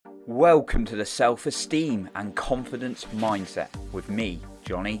Welcome to the Self-Esteem and Confidence Mindset with me,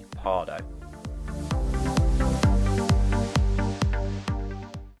 Johnny Pardo.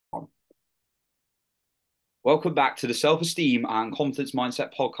 Welcome back to the Self-Esteem and Confidence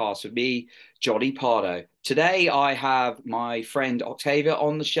Mindset podcast with me, Johnny Pardo. Today I have my friend Octavia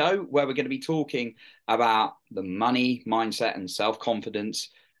on the show where we're going to be talking about the money mindset and self-confidence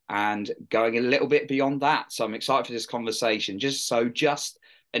and going a little bit beyond that. So I'm excited for this conversation. Just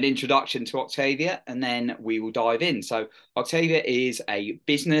an introduction to Octavia and then we will dive in. So Octavia is a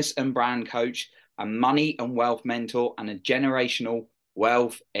business and brand coach, a money and wealth mentor, and a generational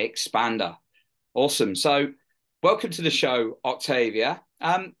wealth expander. Awesome. So welcome to the show, Octavia.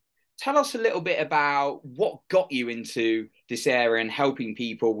 Tell us a little bit about what got you into this area and helping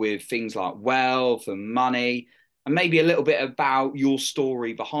people with things like wealth and money, and maybe a little bit about your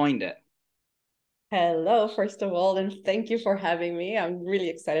story behind it. Hello, first of all, and thank you for having me. I'm really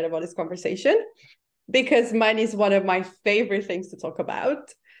excited about this conversation because money is one of my favorite things to talk about.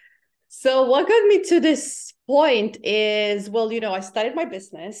 So what got me to this point is, I started my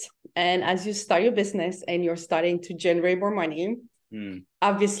business, and as you start your business and you're starting to generate more money,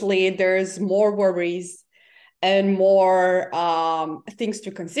 obviously there's more worries and more things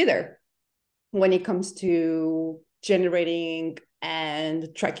to consider when it comes to generating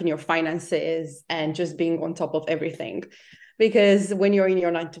and tracking your finances and just being on top of everything. Because when you're in your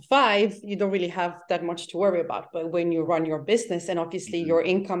 9 to 5, you don't really have that much to worry about. But when you run your business and obviously your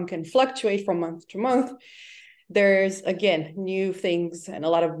income can fluctuate from month to month, there's, again, new things and a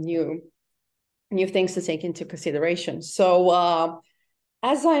lot of new things to take into consideration. So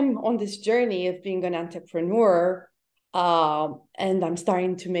as I'm on this journey of being an entrepreneur, and I'm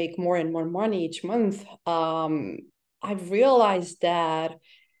starting to make more and more money each month, I've realized that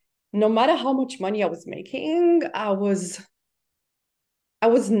no matter how much money I was making, I was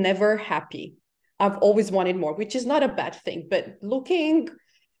never happy. I've always wanted more, which is not a bad thing, but looking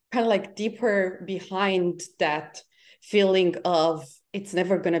kind of like deeper behind that feeling of it's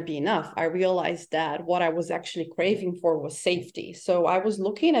never going to be enough, I realized that what I was actually craving for was safety. So I was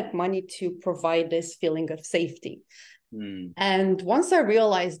looking at money to provide this feeling of safety. And once I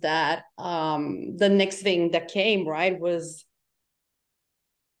realized that, the next thing that came, right, was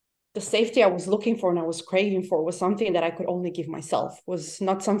the safety I was looking for and I was craving for was something that I could only give myself, was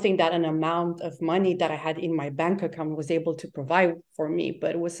not something that an amount of money that I had in my bank account was able to provide for me,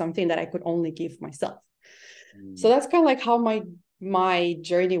 but it was something that I could only give myself. So that's kind of like how my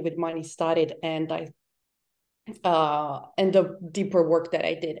journey with money started, and the deeper work that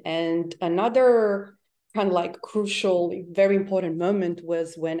I did. And another kind of like crucial, very important moment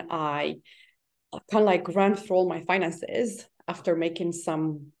was when I kind of like ran through all my finances after making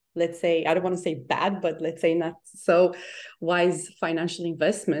some, let's say, I don't want to say bad, but let's say not so wise financial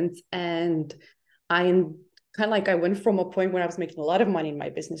investments. And I went from a point where I was making a lot of money in my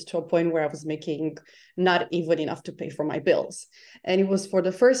business to a point where I was making not even enough to pay for my bills. And it was for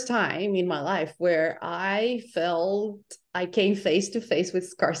the first time in my life where I felt I came face to face with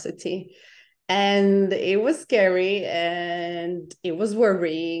scarcity. And it was scary and it was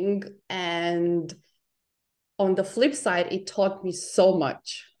worrying. And on the flip side, it taught me so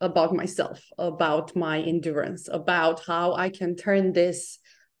much about myself, about my endurance, about how I can turn this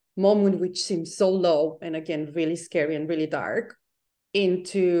moment, which seems so low and again, really scary and really dark,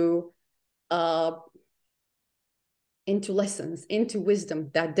 into lessons, into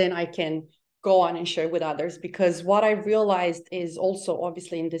wisdom that then I can go on and share with others. Because what I realized is also,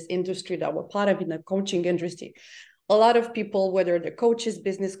 obviously, in this industry that we're part of, in the coaching industry, a lot of people, whether they're coaches,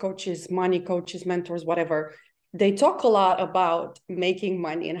 business coaches, money coaches, mentors, whatever, they talk a lot about making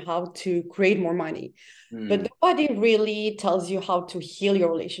money and how to create more money. But nobody really tells you how to heal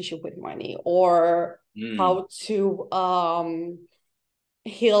your relationship with money, or how to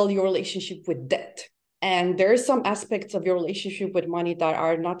heal your relationship with debt. And there are some aspects of your relationship with money that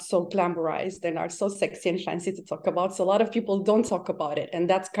are not so glamorized and are so sexy and fancy to talk about. So a lot of people don't talk about it. And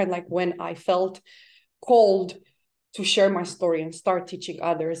that's kind of like when I felt called to share my story and start teaching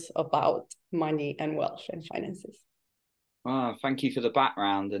others about money and wealth and finances. Thank you for the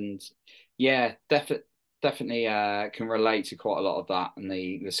background. And yeah, definitely can relate to quite a lot of that and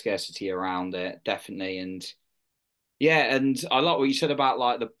the scarcity around it, definitely. And yeah, and I like what you said about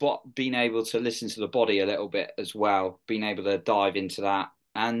like being able to listen to the body a little bit as well, being able to dive into that.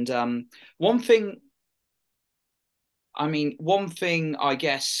 And one thing, one thing I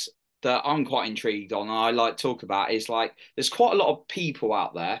guess that I'm quite intrigued on, and I like to talk about, is like there's quite a lot of people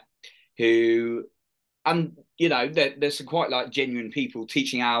out there who, and there's some quite like genuine people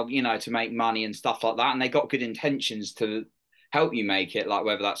teaching how to make money and stuff like that, and they got good intentions help you make it, like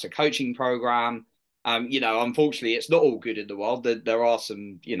whether that's a coaching program. Unfortunately, it's not all good in the world. There are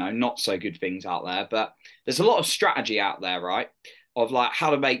some, not so good things out there, but there's a lot of strategy out there, right? Of like how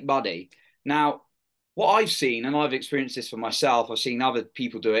to make money. Now, what I've seen, and I've experienced this for myself, I've seen other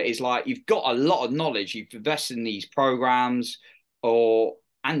people do it, is like you've got a lot of knowledge, you've invested in these programs,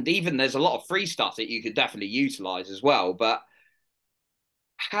 and even there's a lot of free stuff that you could definitely utilize as well. But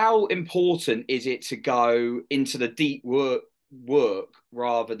how important is it to go into the deep work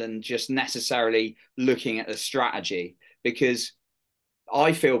rather than just necessarily looking at the strategy? Because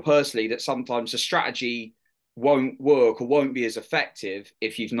I feel personally that sometimes the strategy won't work or won't be as effective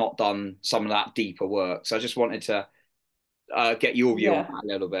if you've not done some of that deeper work. So I just wanted to get your view on Yeah. that a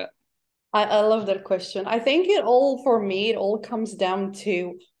little bit. I love that question. I think for me, it all comes down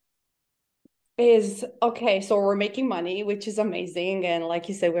to is okay, so we're making money, which is amazing. And like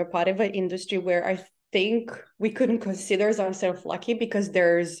you said, we're part of an industry where I think we couldn't consider ourselves lucky because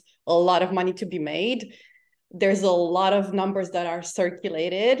there's a lot of money to be made. There's a lot of numbers that are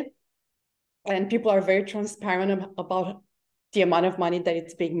circulated, and people are very transparent about the amount of money that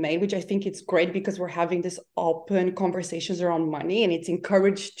it's being made, which I think it's great because we're having this open conversations around money, and it's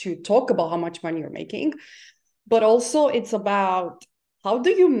encouraged to talk about how much money you're making. But also it's about how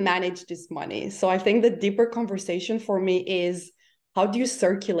do you manage this money? So I think the deeper conversation for me is how do you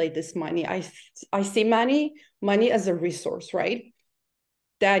circulate this money? I see money as a resource, right?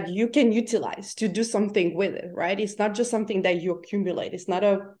 That you can utilize to do something with it, right? It's not just something that you accumulate. It's not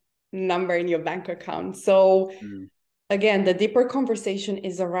a number in your bank account. So again, the deeper conversation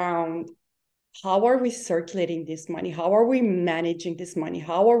is around how are we circulating this money? How are we managing this money?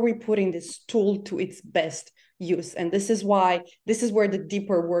 How are we putting this tool to its best use? And this is where the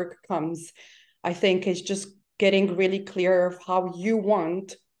deeper work comes. I think it's just getting really clear of how you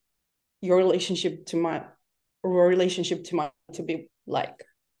want your relationship to money to be like.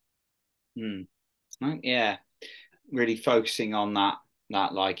 Yeah, really focusing on that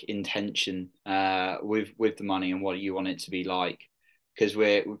like intention with the money and what you want it to be like, because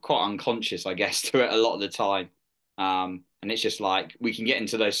we're quite unconscious, I guess, to it a lot of the time. And it's just like we can get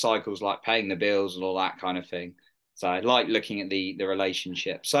into those cycles like paying the bills and all that kind of thing. So I like looking at the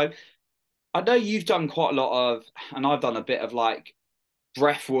relationship. So I know you've done quite a lot of, and I've done a bit of like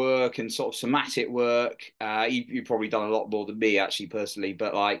breath work and sort of somatic work. You've probably done a lot more than me actually personally,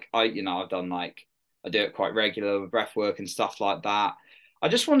 but like I've done like I do it quite regular with breath work and stuff like that. I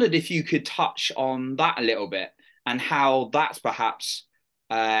just wondered if you could touch on that a little bit and how that's perhaps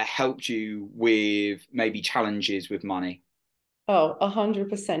helped you with maybe challenges with money. Oh,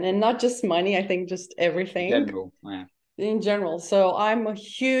 100%. And not just money, I think just In everything general, yeah. in general. So I'm a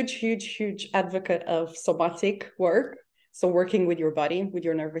huge, huge, huge advocate of somatic work. So working with your body, with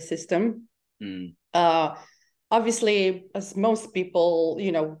your nervous system. Uh, obviously, as most people,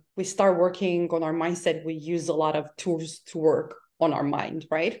 we start working on our mindset. We use a lot of tools to work on our mind,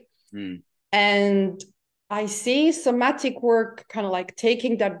 right? And I see somatic work kind of like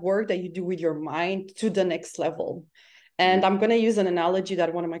taking that work that you do with your mind to the next level. And I'm going to use an analogy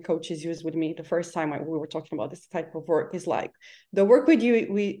that one of my coaches used with me the first time we were talking about this type of work is like the work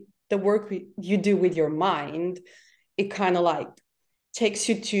you do with your mind, it kind of like takes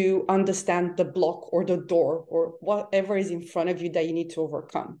you to understand the block or the door or whatever is in front of you that you need to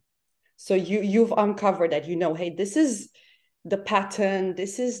overcome. So you've uncovered that, hey, this is the pattern,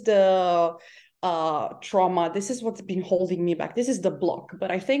 this is the trauma, this is what's been holding me back, this is the block.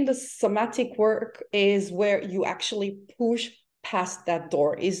 But I think the somatic work is where you actually push past that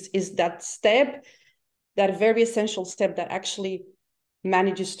door, is that step, that very essential step that actually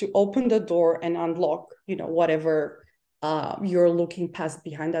manages to open the door and unlock whatever you're looking past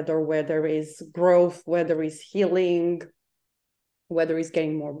behind that door, where there is growth, where there is healing, where there is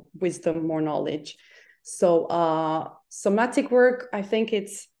getting more wisdom, more knowledge. So somatic work, I think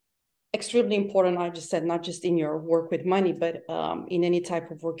it's extremely important. I just said not just in your work with money, but in any type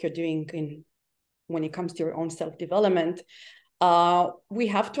of work you're doing when it comes to your own self-development. We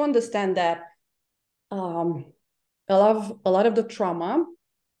have to understand that a lot of the trauma,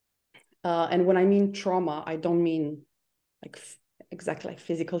 and when I mean trauma, I don't mean like exactly like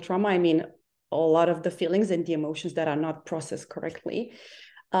physical trauma. I mean a lot of the feelings and the emotions that are not processed correctly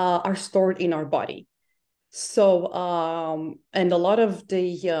are stored in our body. So, and a lot of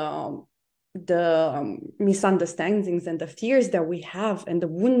the misunderstandings and the fears that we have and the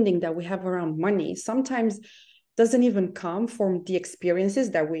wounding that we have around money sometimes doesn't even come from the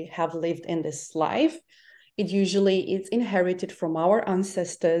experiences that we have lived in this life. It's inherited from our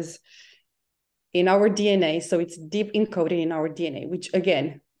ancestors in our DNA. So it's deep encoded in our DNA, which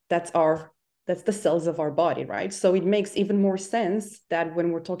again, that's our That's the cells of our body, right? So it makes even more sense that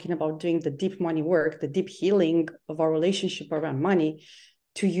when we're talking about doing the deep money work, the deep healing of our relationship around money,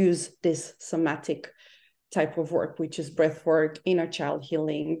 to use this somatic type of work, which is breath work, inner child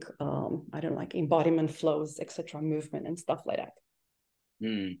healing, I don't know, like embodiment flows, etc., movement and stuff like that.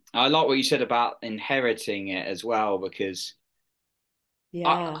 I like what you said about inheriting it as well, because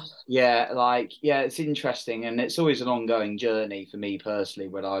Yeah. it's interesting, and it's always an ongoing journey for me personally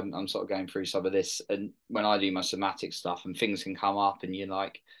when I'm sort of going through some of this, and when I do my somatic stuff, and things can come up, and you're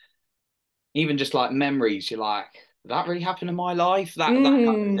like, even just like memories, you're like, did that really happen in my life? That kind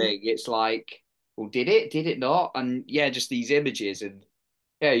of Mm. thing. It's like, well, did it? Did it not? And yeah, just these images, and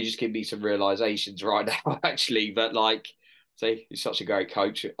yeah, you just give me some realizations right now, actually. But like, see, you're such a great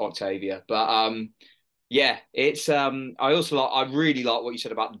coach, Octavia. But yeah, it's I really like what you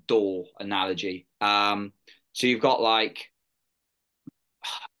said about the door analogy. So you've got like,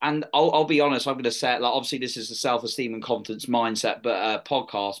 and I'll be honest, I'm going to say it, like, obviously this is a self-esteem and confidence mindset, but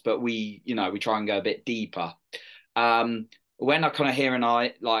podcast, but we try and go a bit deeper. When I kind of hear in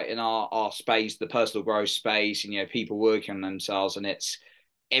our space, the personal growth space, and people working on themselves, and it's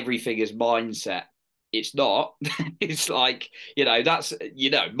everything is mindset. It's not. It's like, that's,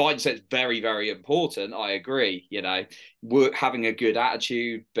 mindset's very, very important. I agree. Having a good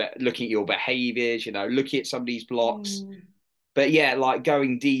attitude, but looking at your behaviors, looking at some of these blocks. Mm. But yeah, like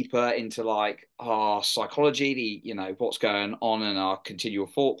going deeper into like our psychology, what's going on in our continual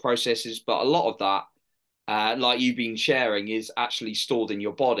thought processes. But a lot of that, like you've been sharing, is actually stored in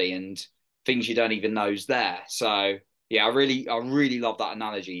your body, and things you don't even know is there. So yeah, I really love that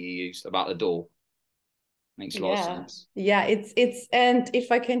analogy you used about the door. Makes a lot of Yeah. sense. Yeah, and if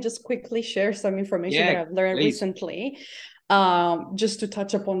I can just quickly share some information that Yeah, I've learned please. recently, just to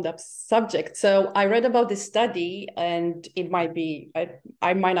touch upon that subject. So I read about this study, and it might be,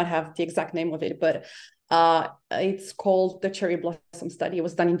 I might not have the exact name of it, but it's called the cherry blossom study. It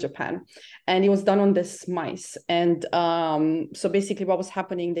was done in Japan, and it was done on this mice. And so basically what was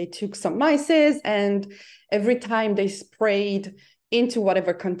happening, they took some mice, and every time they sprayed into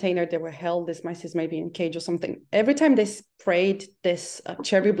whatever container they were held, this mice is maybe in a cage or something, every time they sprayed this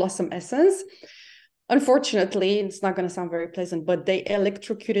cherry blossom essence, unfortunately, it's not going to sound very pleasant, but they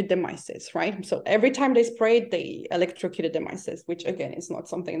electrocuted the mice, right? So every time they sprayed, they electrocuted the mice, which again is not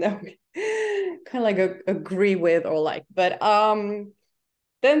something that we kind of like agree with or like. But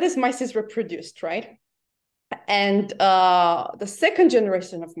then this mice reproduced, right? And the second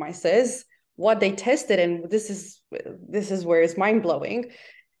generation of mice, what they tested, and this is where it's mind blowing.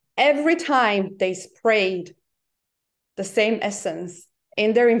 Every time they sprayed the same essence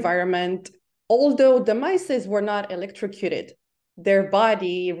in their environment, although the mice were not electrocuted, their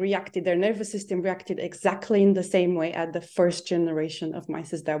body reacted, their nervous system reacted exactly in the same way as the first generation of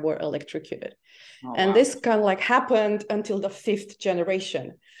mice that were electrocuted. Oh And wow. this kind of like happened until the fifth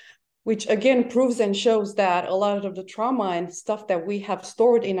generation, which again proves and shows that a lot of the trauma and stuff that we have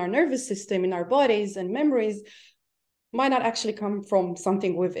stored in our nervous system, in our bodies and memories, might not actually come from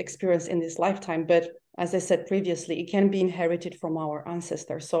something we've experienced in this lifetime, but as I said previously, it can be inherited from our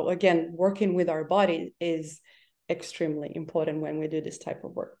ancestors. So again, working with our body is extremely important when we do this type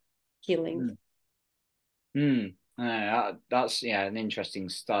of work, healing. That's an interesting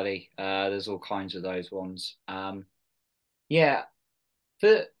study. There's all kinds of those ones. Yeah,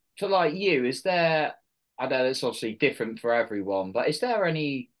 for for like you, is there? I know it's obviously different for everyone, but is there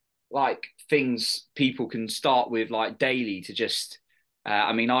any like things people can start with like daily to just?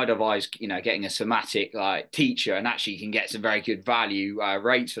 I mean, I'd advise getting a somatic like teacher, and actually you can get some very good value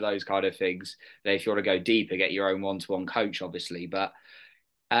rates for those kind of things. If you want to go deeper, get your own one-to-one coach, obviously. But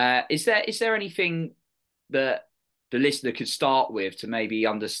is there anything that the listener could start with to maybe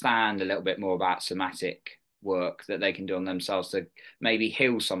understand a little bit more about somatic work that they can do on themselves to maybe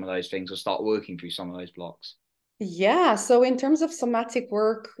heal some of those things or start working through some of those blocks? Yeah. So in terms of somatic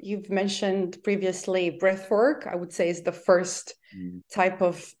work, you've mentioned previously breath work, I would say is the first Mm. type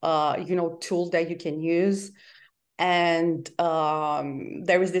of tool that you can use. And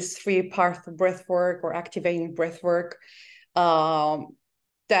there is this three-part breath work or activating breath work um,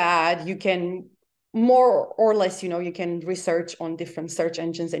 that you can more or less, you can research on different search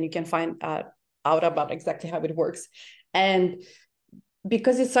engines, and you can find out about exactly how it works. And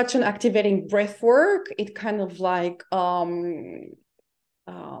because it's such an activating breath work, it kind of like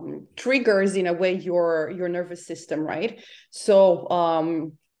triggers in a way your nervous system, right? So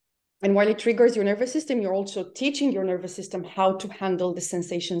and while it triggers your nervous system, you're also teaching your nervous system how to handle the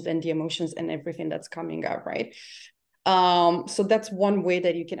sensations and the emotions and everything that's coming up, right? So that's one way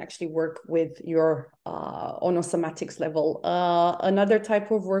that you can actually work with your on a somatics level. Another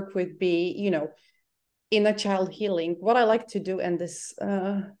type of work would be, inner child healing. What I like to do, and this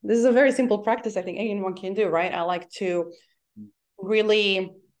is a very simple practice I think anyone can do, right? I like to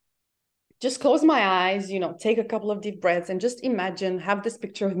really just close my eyes, take a couple of deep breaths and just imagine, have this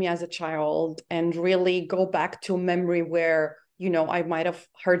picture of me as a child and really go back to a memory where, I might have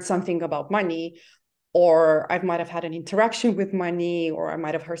heard something about money, or I might have had an interaction with money, or I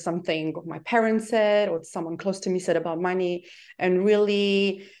might have heard something my parents said or someone close to me said about money, and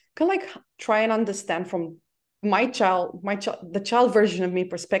really kind of like try and understand from the child version of me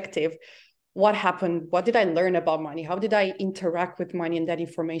perspective, what happened, what did I learn about money, how did I interact with money and that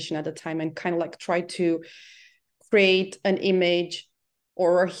information at the time, and kind of like try to create an image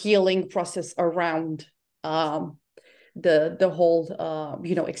or a healing process around the whole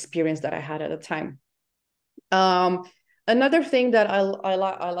experience that I had at the time. Another thing that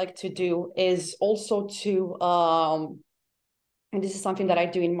I like to do is also to and this is something that I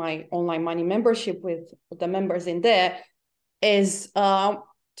do in my online money membership with the members in there, is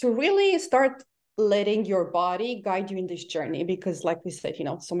to really start letting your body guide you in this journey. Because like we said,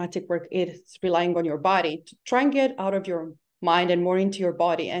 somatic work is relying on your body to try and get out of your mind and more into your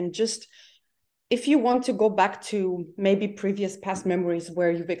body. And just, if you want to go back to maybe previous past memories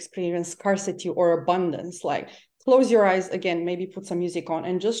where you've experienced scarcity or abundance, like close your eyes again, maybe put some music on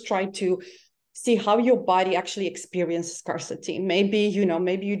and just try to see how your body actually experiences scarcity. Maybe,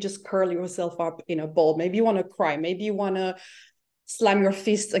 maybe you just curl yourself up in a ball. Maybe you want to cry. Maybe you want to slam your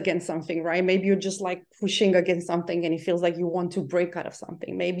fists against something, right? Maybe you're just like pushing against something and it feels like you want to break out of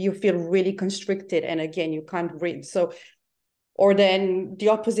something. Maybe you feel really constricted and again, you can't breathe. So, or then the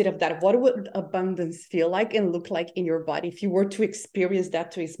opposite of that, what would abundance feel like and look like in your body? If you were to experience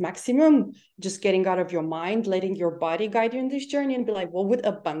that to its maximum, just getting out of your mind, letting your body guide you in this journey and be like, how would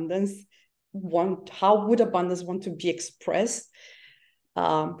abundance want to be expressed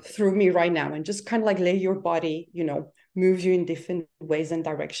through me right now? And just kind of like let your body, move you in different ways and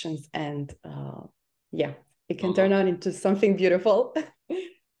directions. And it can turn out into something beautiful.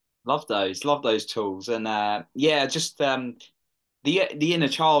 Love those tools. And just the inner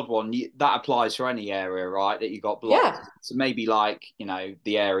child one, that applies to any area, right? That you got blocked. Yeah. So maybe like,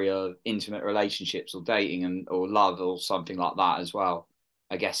 the area of intimate relationships or dating or love or something like that as well.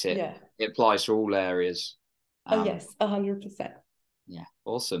 I guess it Yeah. it applies to all areas. Oh, Um, yes, 100%. yeah,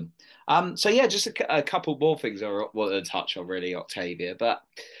 awesome. So yeah, just a couple more things I wanted to touch on really, Octavia. But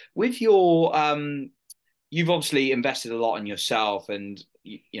with your you've obviously invested a lot in yourself, and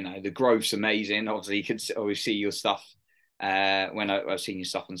the growth's amazing. Obviously, you can always see your stuff when I've seen your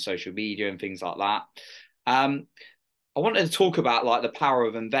stuff on social media and things like that. I wanted to talk about like the power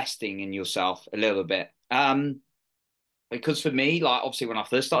of investing in yourself a little bit. Because for me, like obviously when I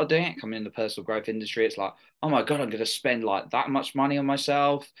first started doing it, coming in the personal growth industry, it's like, oh my God, I'm going to spend like that much money on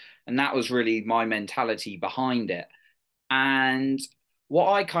myself. And that was really my mentality behind it. And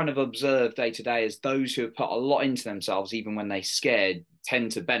what I kind of observe day to day is those who have put a lot into themselves, even when they're scared,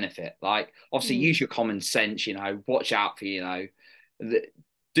 tend to benefit. Like, obviously, use your common sense, watch out for,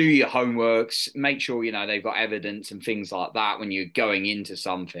 do your homeworks, make sure, they've got evidence and things like that when you're going into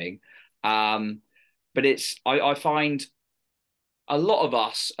something. But I find a lot of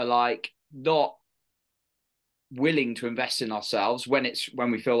us are like not willing to invest in ourselves when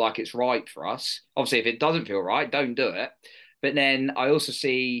we feel like it's right for us. Obviously, if it doesn't feel right, don't do it. But then I also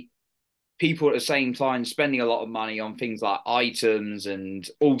see people at the same time spending a lot of money on things like items and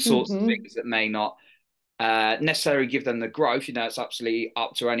all sorts of Mm-hmm. things that may not necessarily give them the growth. It's absolutely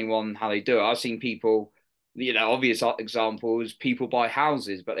up to anyone how they do it. I've seen people, obvious examples, people buy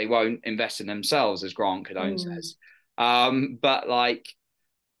houses, but they won't invest in themselves, as Grant Cardone says. But like,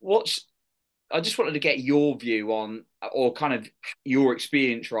 what's I just wanted to get your view on, or kind of your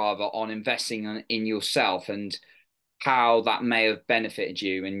experience rather, on investing in yourself and how that may have benefited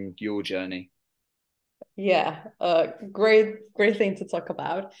you in your journey. Yeah, great thing to talk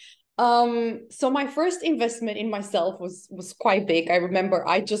about. So my first investment in myself was quite big. I remember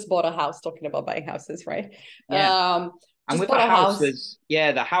I just bought a house, talking about buying houses, right? Yeah. And Just with a bought a house, house.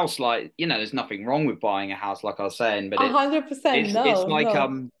 the house, like, there's nothing wrong with buying a house, like I was saying, but 100%. it's No, like,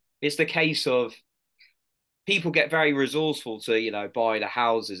 no. it's the case of people get very resourceful to, buy the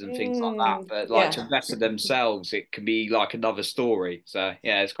houses and things like that. But like to Yeah. invest in themselves, it can be like another story. So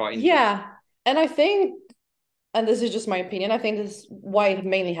yeah, it's quite interesting. Yeah. And I think, and this is just my opinion, I think this is why it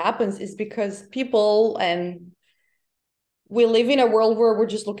mainly happens is because people and we live in a world where we're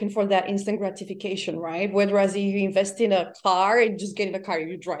just looking for that instant gratification, right? Whereas if you invest in a car and just get in a car,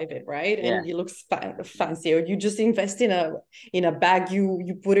 you drive it, right? Yeah. And it looks fancy. Or you just invest in a bag,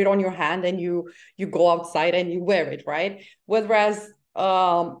 you put it on your hand and you go outside and you wear it, right? Whereas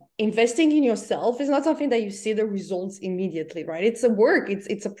investing in yourself is not something that you see the results immediately, right? It's a work,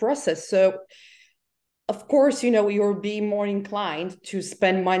 it's a process. So of course, you'll be more inclined to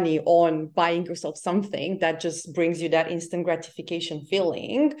spend money on buying yourself something that just brings you that instant gratification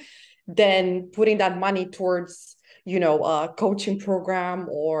feeling than putting that money towards, a coaching program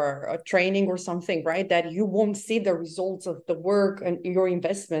or a training or something, right? That you won't see the results of the work and your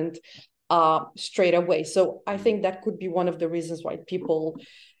investment straight away. So I think that could be one of the reasons why people,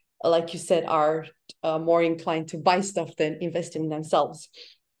 like you said, are more inclined to buy stuff than invest in themselves.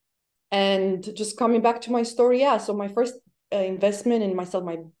 And just coming back to my story, yeah. So my first investment in myself,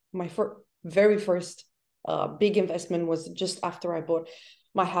 my very first big investment was just after I bought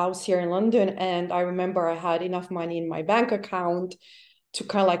my house here in London. And I remember I had enough money in my bank account to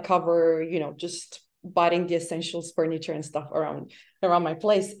kind of like cover, just buying the essentials, furniture and stuff around my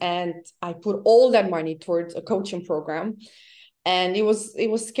place. And I put all that money towards a coaching program. And it was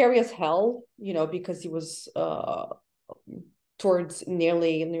scary as hell, because it was towards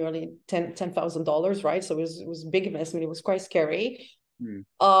nearly $10,000, right? So it was a big investment. It was quite scary.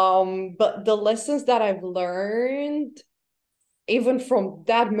 But the lessons that I've learned, even from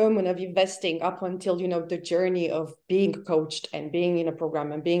that moment of investing up until, the journey of being coached and being in a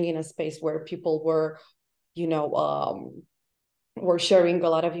program and being in a space where people were, were sharing a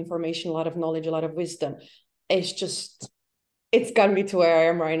lot of information, a lot of knowledge, a lot of wisdom. It's got me to where I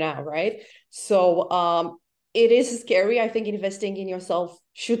am right now, right? So it is scary. I think investing in yourself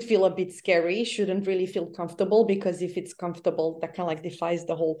should feel a bit scary, shouldn't really feel comfortable, because if it's comfortable, that kind of like defies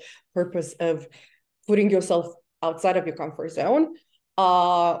the whole purpose of putting yourself outside of your comfort zone.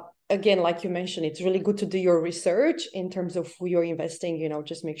 Again, like you mentioned, it's really good to do your research in terms of who you're investing,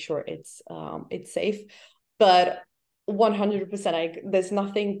 just make sure it's safe. But 100%, there's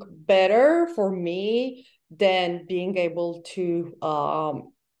nothing better for me than being able to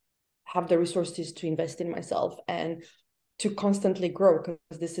have the resources to invest in myself and to constantly grow, because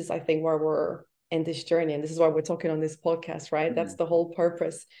this is, I think, why we're in this journey, and this is why we're talking on this podcast, right? That's the whole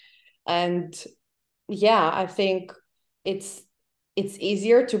purpose. And yeah, I think it's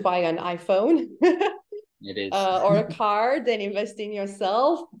easier to buy an iPhone It is. or a car than invest in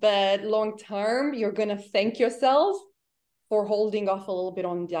yourself, but long term you're gonna thank yourself for holding off a little bit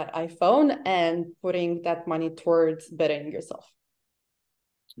on that iPhone and putting that money towards bettering yourself.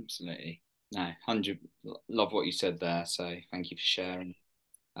 Absolutely. No, 100. Love what you said there. So thank you for sharing.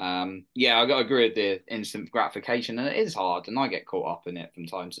 Yeah, I agree with the instant gratification, and it is hard, and I get caught up in it from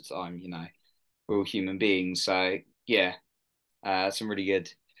time to time. We're all human beings. So yeah, some really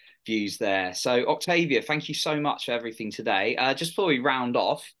good views there. So Octavia, thank you so much for everything today. Just before we round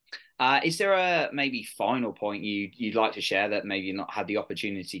off, is there a maybe final point you'd like to share that maybe you've not had the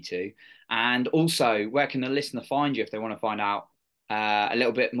opportunity to? And also, where can the listener find you if they want to find out a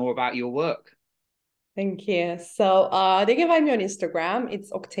little bit more about your work? Thank you. So they can find me on Instagram. It's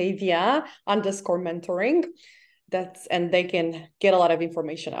Octavia_mentoring. And they can get a lot of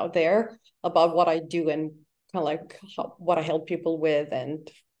information out there about what I do and kind of like what I help people with, and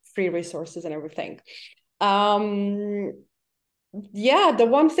free resources and everything. Yeah, the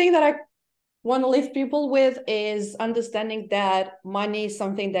one thing that I want to leave people with is understanding that money is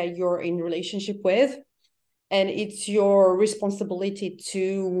something that you're in relationship with, and it's your responsibility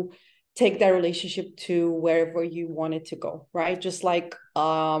to take that relationship to wherever you want it to go, right? Just like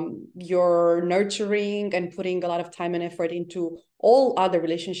you're nurturing and putting a lot of time and effort into all other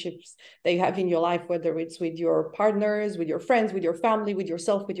relationships that you have in your life, whether it's with your partners, with your friends, with your family, with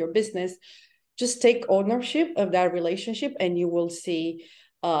yourself, with your business. Just take ownership of that relationship and you will see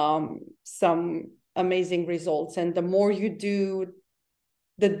some amazing results. And the more you do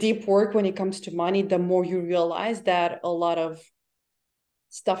the deep work when it comes to money, the more you realize that a lot of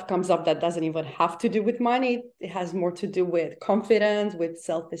stuff comes up that doesn't even have to do with money. It has more to do with confidence, with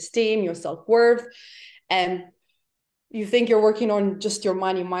self-esteem, your self-worth. And you think you're working on just your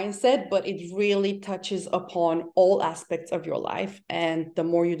money mindset, but it really touches upon all aspects of your life. And the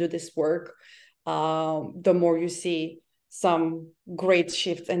more you do this work, the more you see some great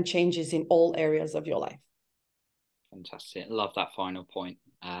shifts and changes in all areas of your life. Fantastic. Love that final point.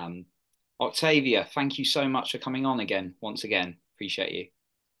 Octavia, thank you so much for coming on once again. Appreciate you.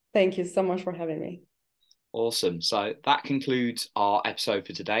 Thank you so much for having me. Awesome. So that concludes our episode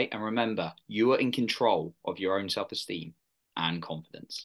for today. And remember, you are in control of your own self-esteem and confidence.